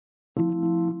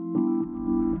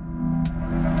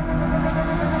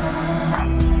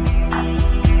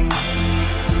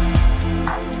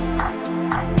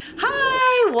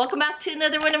welcome back to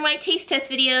another one of my taste test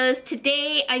videos.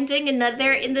 Today I'm doing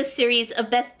another in the series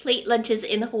of best plate lunches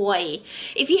in Hawaii.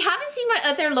 If you haven't seen my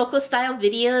other local style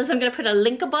videos, I'm gonna put a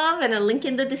link above and a link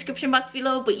in the description box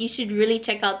below, but you should really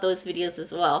check out those videos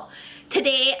as well.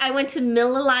 Today I went to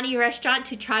Mililani Restaurant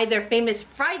to try their famous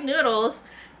fried noodles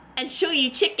and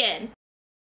Shoyu chicken.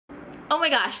 Oh my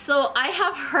gosh, so I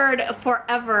have heard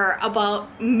forever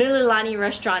about Mililani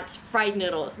Restaurant's fried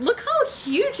noodles. Look how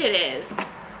huge it is.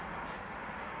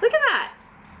 Look at that.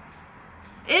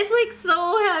 It's like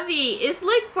so heavy. It's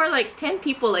like for like 10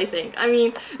 people, I think. I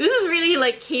mean, this is really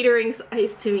like catering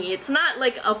size to me. It's not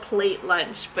like a plate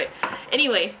lunch, but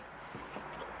anyway,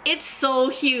 it's so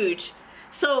huge.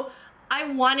 So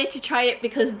I wanted to try it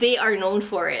because they are known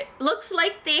for it. Looks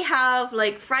like they have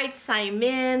like fried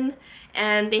Saimin,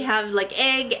 and they have like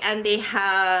egg, and they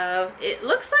have, it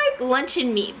looks like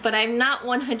luncheon meat, but I'm not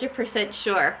 100%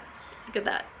 sure. Look at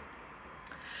that.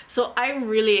 So I'm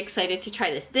really excited to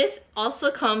try this. This also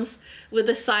comes with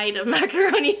a side of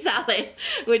macaroni salad,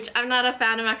 which I'm not a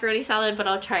fan of macaroni salad, but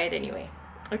I'll try it anyway.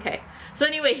 Okay, so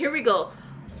anyway, here we go.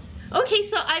 Okay,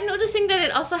 so I'm noticing that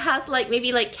it also has like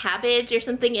maybe like cabbage or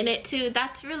something in it too.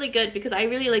 That's really good because I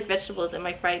really like vegetables in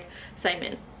my fried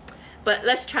Saimin. But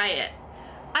let's try it.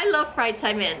 I love fried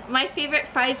Saimin. My favorite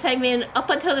fried Saimin up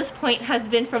until this point has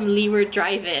been from Leeward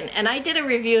Drive-In, and I did a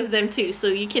review of them too, so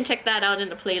you can check that out in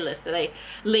the playlist that I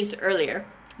linked earlier.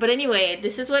 But anyway,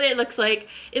 this is what it looks like.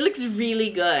 It looks really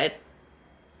good.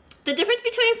 The difference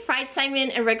between fried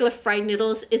Saimin and regular fried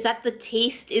noodles is that the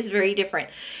taste is very different.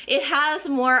 It has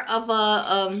more of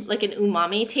a like an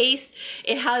umami taste.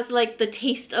 It has like the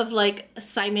taste of like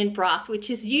Saimin broth, which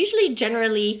is usually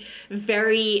generally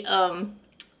very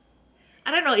I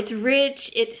don't know, it's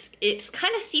rich, it's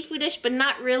kind of seafoodish, but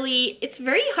not really. It's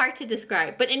very hard to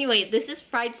describe. But anyway, this is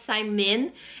fried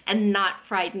Saimin and not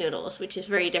fried noodles, which is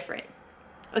very different.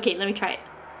 Okay, let me try it.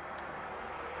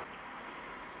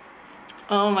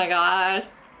 Oh my god.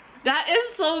 That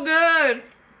is so good.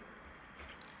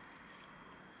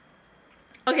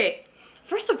 Okay,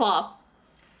 first of all,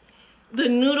 the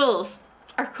noodles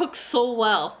are cooked so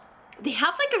well. They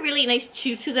have like a really nice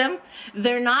chew to them.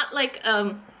 They're not like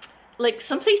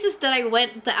some places that I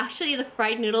went, actually the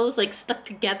fried noodles like stuck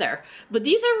together, but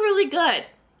these are really good,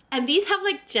 and these have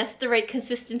like just the right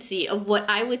consistency of what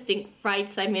I would think fried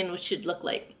Saimin should look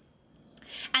like.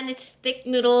 And it's thick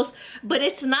noodles, but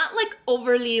it's not like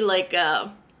overly like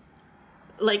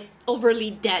overly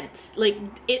dense. Like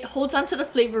it holds onto the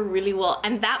flavor really well,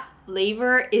 and that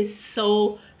flavor is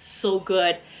so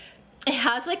good. It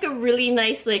has like a really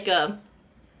nice like a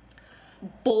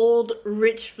bold,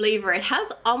 rich flavor. It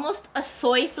has almost a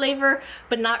soy flavor,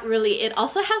 but not really. It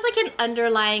also has like an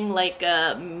underlying like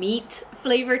meat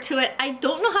flavor to it. I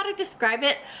don't know how to describe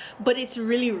it, but it's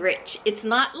really rich. It's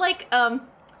not like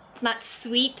it's not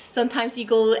sweet. Sometimes you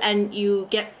go and you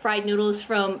get fried noodles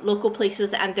from local places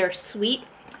and they're sweet.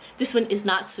 This one is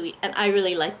not sweet, and I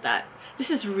really like that. This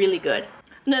is really good.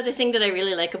 Another thing that I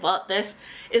really like about this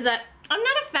is that I'm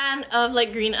not a fan of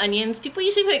like green onions. People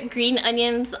usually put green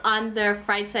onions on their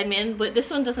fried Saimin, but this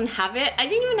one doesn't have it. I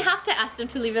didn't even have to ask them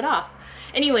to leave it off.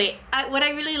 Anyway, what I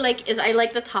really like is I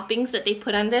like the toppings that they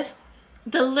put on this.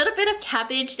 The little bit of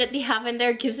cabbage that they have in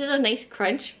there gives it a nice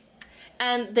crunch.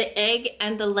 And the egg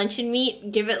and the luncheon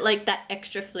meat give it like that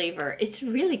extra flavor. It's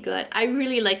really good. I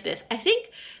really like this. I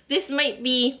think this might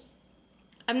be,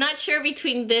 I'm not sure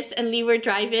between this and Leeward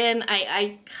Drive-In.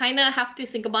 I kind of have to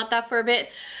think about that for a bit.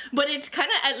 But it's kind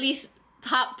of at least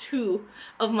top 2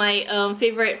 of my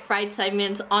favorite fried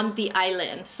Saimins on the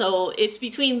island. So it's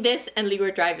between this and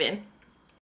Leeward Drive-In.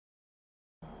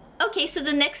 Okay, so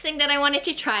the next thing that I wanted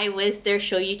to try was their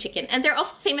Shoyu chicken. And they're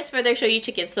also famous for their Shoyu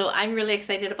chicken, so I'm really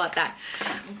excited about that.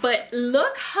 But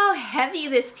look how heavy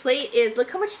this plate is.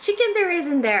 Look how much chicken there is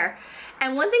in there.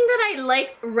 And one thing that I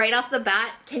like right off the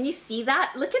bat, can you see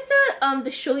that? Look at the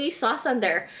Shoyu sauce on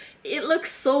there. It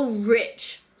looks so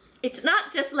rich. It's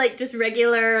not just like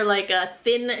regular like a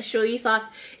thin Shoyu sauce.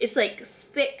 It's like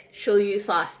thick Shoyu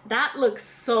sauce. That looks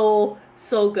so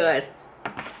good.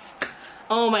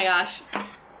 Oh my gosh.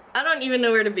 I don't even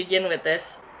know where to begin with this.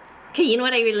 Okay, you know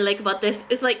what I really like about this?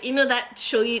 It's like, you know that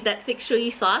Shoyu, that thick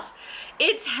Shoyu sauce?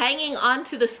 It's hanging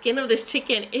onto the skin of this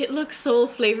chicken. It looks so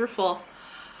flavorful.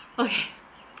 Okay,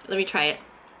 let me try it.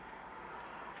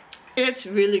 It's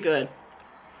really good.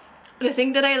 The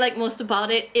thing that I like most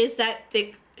about it is that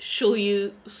thick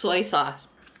Shoyu soy sauce.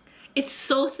 It's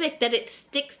so thick that it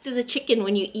sticks to the chicken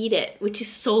when you eat it, which is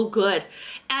so good.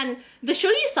 And the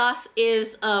Shoyu sauce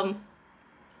is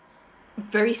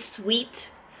very sweet,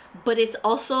 but it's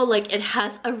also like it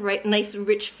has a nice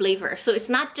rich flavor. So it's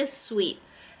not just sweet.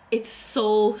 It's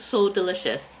so, so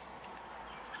delicious.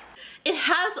 It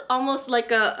has almost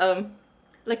like a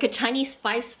Chinese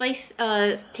 5-spice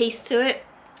taste to it.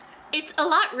 It's a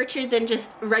lot richer than just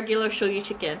regular shoyu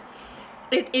chicken.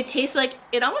 It tastes like,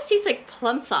 it almost tastes like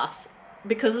plum sauce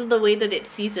because of the way that it's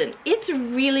seasoned. It's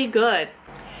really good.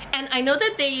 And I know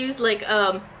that they use like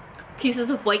pieces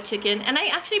of white chicken, and I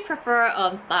actually prefer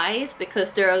thighs because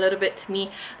they're a little bit, to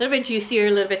me, a little bit juicier, a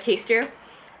little bit tastier.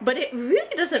 But it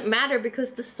really doesn't matter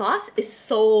because the sauce is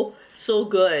so, so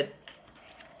good.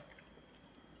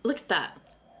 Look at that.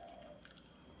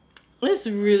 It's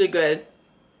really good.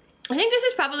 I think this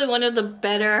is probably one of the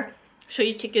better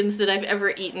shoyu chickens that I've ever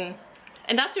eaten.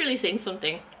 And that's really saying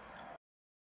something.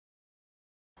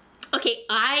 Okay,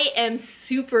 I am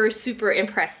super, super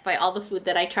impressed by all the food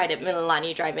that I tried at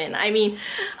Mililani Drive-In. I mean,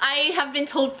 I have been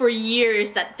told for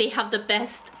years that they have the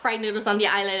best fried noodles on the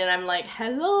island, and I'm like,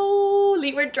 hello,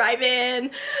 Leeward Drive-In.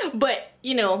 But,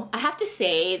 you know, I have to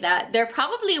say that they're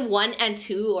probably 1 and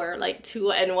 2, or like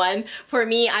 2 and 1. For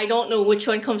me, I don't know which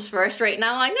one comes first right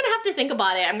now. I'm gonna have to think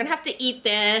about it. I'm gonna have to eat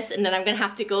this, and then I'm gonna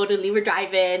have to go to Leeward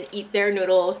Drive-In, eat their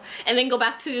noodles, and then go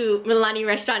back to Mililani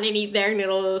Restaurant and eat their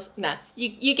noodles. Nah,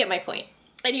 you get my point.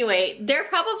 Anyway, they're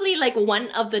probably like one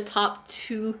of the top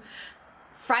 2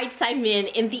 fried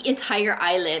Saimin in the entire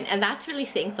island, and that's really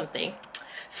saying something.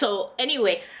 So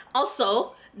anyway,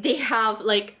 also they have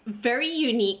like very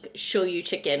unique shoyu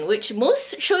chicken, which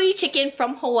most shoyu chicken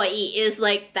from Hawaii is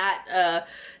like that,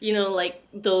 you know, like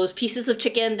those pieces of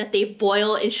chicken that they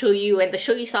boil in shoyu, and the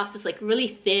shoyu sauce is like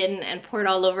really thin and poured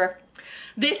all over.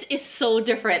 This is so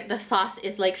different. The sauce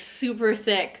is like super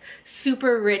thick,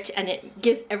 super rich, and it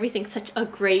gives everything such a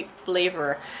great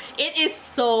flavor. It is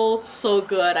so, so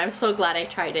good. I'm so glad I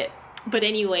tried it. But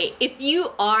anyway, if you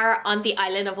are on the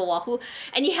island of Oahu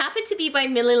and you happen to be by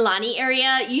Mililani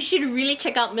area, you should really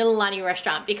check out Mililani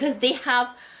Restaurant because they have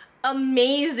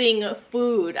amazing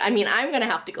food. I mean, I'm gonna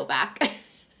have to go back.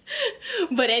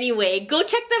 But anyway, go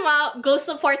check them out, go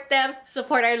support them,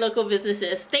 support our local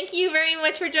businesses. Thank you very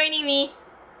much for joining me.